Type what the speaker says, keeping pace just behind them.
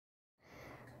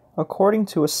According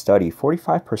to a study,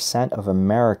 45% of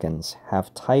Americans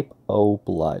have type O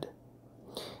blood.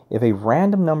 If a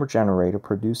random number generator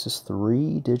produces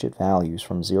 3-digit values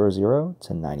from 00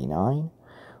 to 99,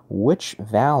 which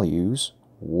values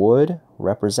would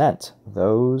represent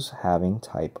those having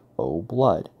type O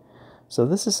blood? So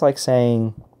this is like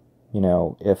saying,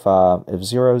 if 000 to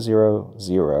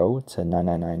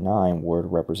 9999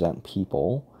 would represent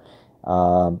people,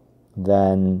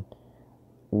 then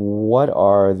what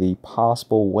are the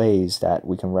possible ways that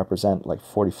we can represent like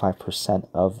 45%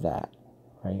 of that,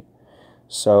 right?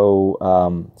 So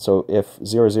if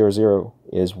 000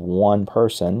 is one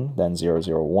person, then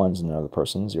 001 is another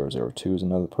person, 002 is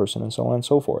another person, and so on and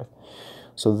so forth.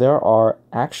 So there are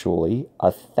actually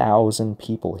 1,000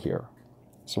 people here.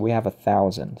 So we have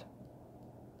 1,000.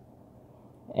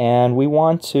 And we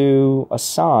want to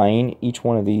assign each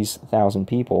one of these 1,000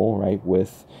 people, right,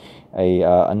 with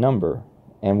a number.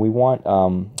 And we want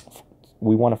to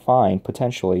find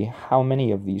potentially how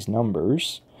many of these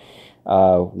numbers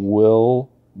will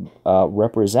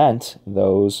represent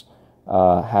those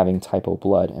having type O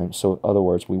blood. And so, in other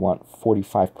words, we want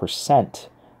 45%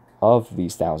 of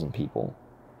these 1,000 people.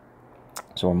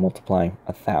 So we're multiplying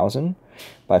 1,000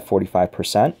 by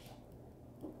 45%,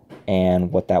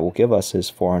 and what that will give us is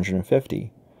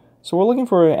 450. So we're looking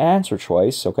for an answer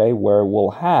choice, okay, where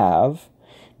we'll have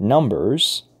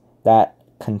numbers that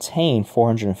contain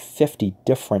 450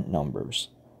 different numbers.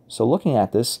 So looking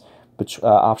at this,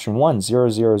 option 1,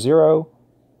 000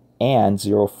 and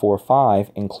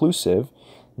 045 inclusive,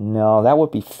 no, that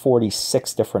would be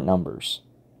 46 different numbers.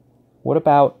 What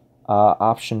about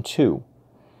option 2?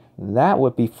 That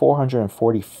would be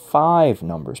 445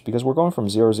 numbers, because we're going from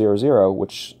 000,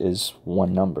 which is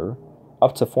one number,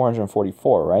 up to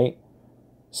 444, right?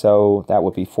 So that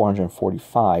would be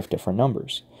 445 different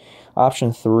numbers.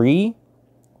 Option 3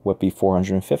 would be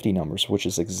 450 numbers, which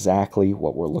is exactly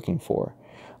what we're looking for.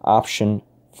 Option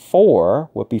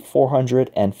 4 would be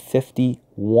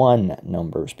 451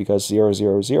 numbers, because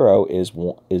 000 is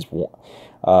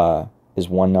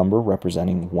one number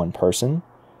representing one person.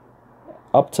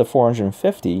 Up to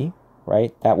 450,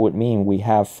 right? That would mean we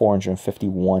have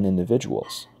 451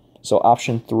 individuals. So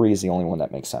option 3 is the only one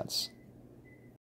that makes sense.